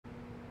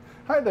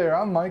Hi there,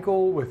 I'm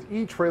Michael with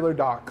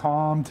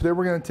etrailer.com. Today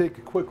we're going to take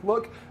a quick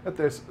look at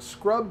this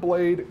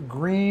Scrubblade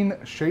green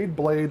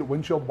ShadeBlade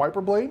Windshield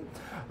Wiper Blade.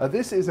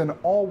 This is an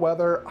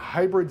all-weather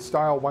hybrid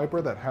style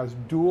wiper that has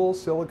dual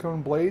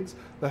silicone blades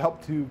that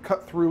help to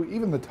cut through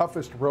even the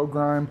toughest road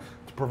grime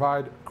to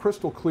provide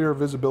crystal clear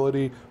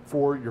visibility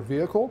for your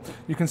vehicle.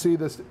 You can see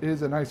this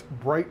is a nice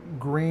bright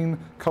green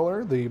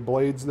color. The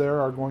blades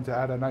there are going to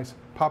add a nice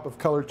pop of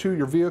color to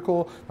your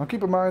vehicle. Now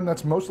keep in mind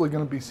that's mostly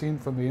going to be seen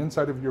from the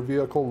inside of your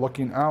vehicle.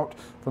 Looking out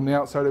from the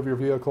outside of your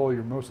vehicle,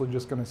 you're mostly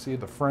just going to see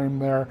the frame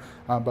there.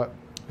 But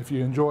if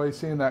you enjoy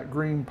seeing that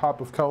green pop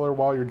of color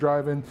while you're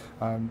driving,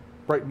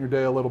 brighten your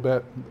day a little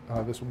bit,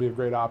 this will be a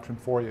great option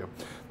for you.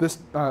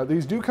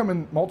 These do come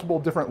in multiple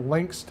different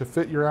lengths to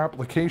fit your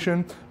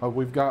application.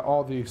 We've got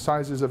all the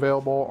sizes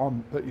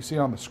available that you see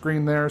on the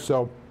screen there.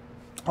 So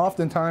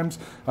oftentimes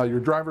your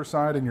driver's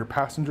side and your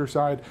passenger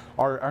side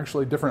are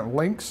actually different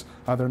lengths.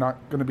 They're not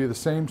going to be the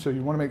same, so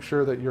you want to make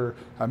sure that you're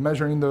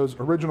measuring those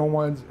original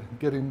ones and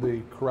getting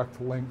the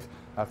correct length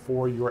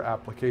for your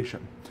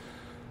application.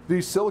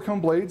 These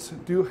silicone blades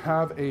do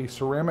have a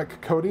ceramic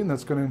coating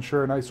that's going to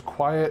ensure a nice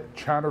quiet,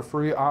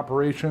 chatter-free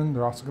operation.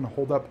 They're also going to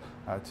hold up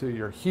to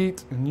your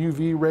heat and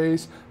UV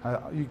rays.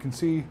 You can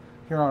see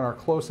here on our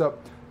close-up,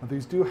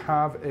 these do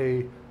have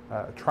a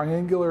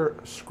triangular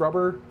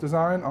scrubber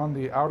design on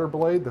the outer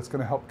blade that's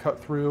going to help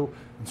cut through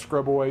and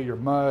scrub away your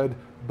mud,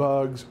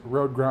 bugs,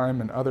 road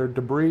grime, and other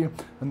debris.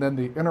 And then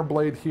the inner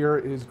blade here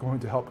is going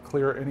to help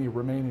clear any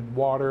remaining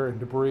water and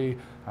debris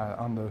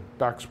on the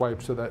back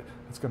swipe, so that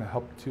it's going to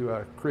help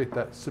to create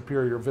that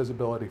superior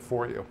visibility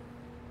for you.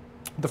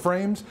 The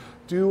frames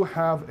do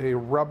have a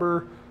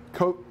rubber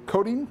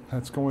coating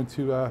that's going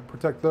to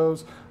protect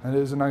those, and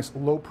it is a nice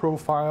low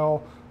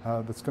profile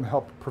that's going to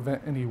help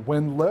prevent any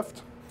wind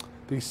lift.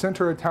 The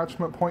center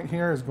attachment point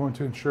here is going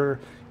to ensure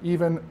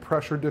even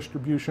pressure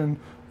distribution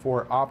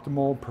for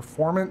optimal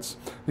performance.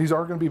 These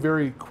are going to be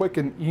very quick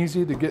and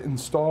easy to get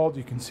installed.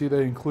 You can see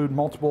they include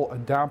multiple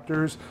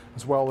adapters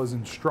as well as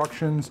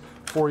instructions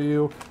for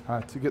you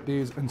to get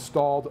these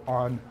installed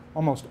on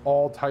almost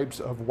all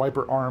types of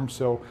wiper arms.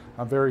 So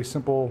very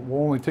simple.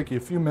 Will only take you a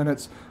few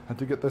minutes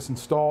to get this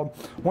installed.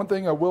 One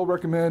thing I will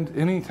recommend,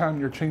 anytime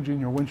you're changing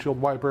your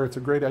windshield wiper, it's a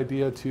great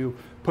idea to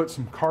put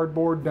some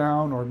cardboard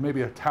down or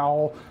maybe a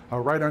towel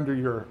right under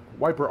your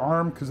wiper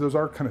arm, because those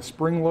are kind of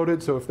spring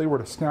loaded. So if they were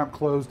to snap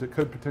closed, it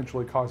could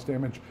potentially cause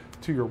damage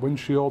to your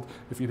windshield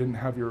if you didn't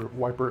have your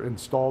wiper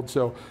installed.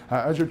 So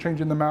as you're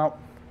changing them out,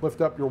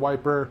 lift up your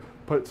wiper,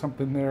 put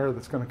something there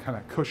that's going to kind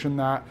of cushion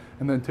that,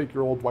 and then take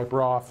your old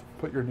wiper off,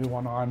 put your new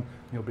one on, and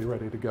you'll be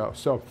ready to go.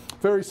 So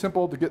very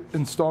simple to get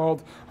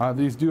installed.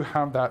 These do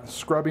have that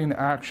scrubbing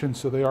action,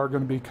 so they are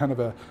going to be kind of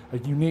a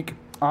unique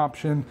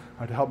option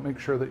to help make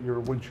sure that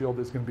your windshield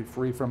is going to be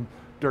free from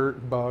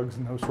dirt, bugs,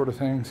 and those sort of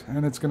things.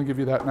 And it's going to give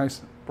you that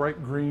nice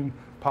bright green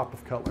pop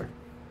of color.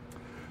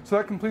 So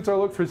that completes our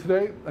look for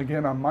today.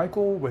 Again, I'm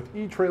Michael with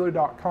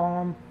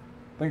etrailer.com.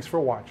 Thanks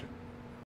for watching.